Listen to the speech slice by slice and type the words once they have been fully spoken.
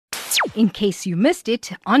in case you missed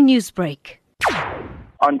it on Newsbreak.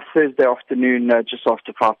 On Thursday afternoon, just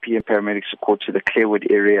after 5 p.m, paramedics were called to the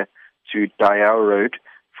Clairwood area to Dayal Road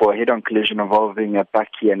for a head-on collision involving a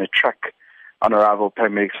bakkie and a truck. On arrival,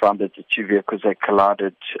 paramedics found that the two vehicles had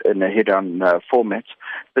collided in a head-on format.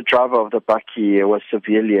 The driver of the bakkie was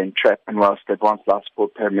severely entrapped, and whilst advanced life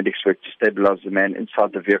support paramedics worked to stabilize the man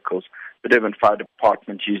inside the vehicles, the Durban Fire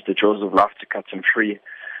Department used the jaws of life to cut him free.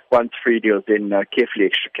 Once freed, he was then carefully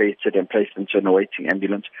extricated and placed into an awaiting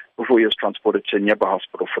ambulance before he was transported to a nearby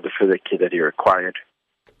hospital for the further care that he required.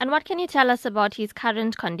 And what can you tell us about his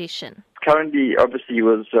current condition? Currently, obviously, he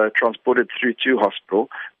was transported through to hospital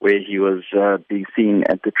where he was being seen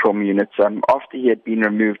at the trauma units. After he had been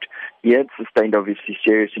removed, he had sustained, obviously,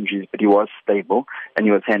 serious injuries, but he was stable and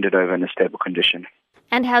he was handed over in a stable condition.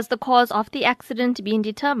 And has the cause of the accident been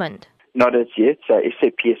determined? Not as yet.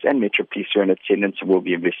 SABC and Metro Police are in attendance and will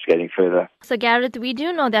be investigating further. So, Garrith, we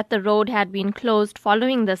do know that the road had been closed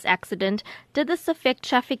following this accident. Did this affect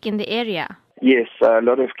traffic in the area? Yes, a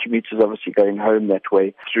lot of commuters obviously going home that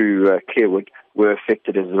way through Clairwood were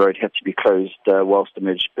affected as the road had to be closed whilst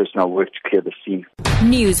emergency personnel worked to clear the scene.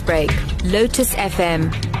 Newsbreak, Lotus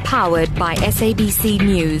FM, powered by SABC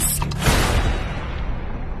News.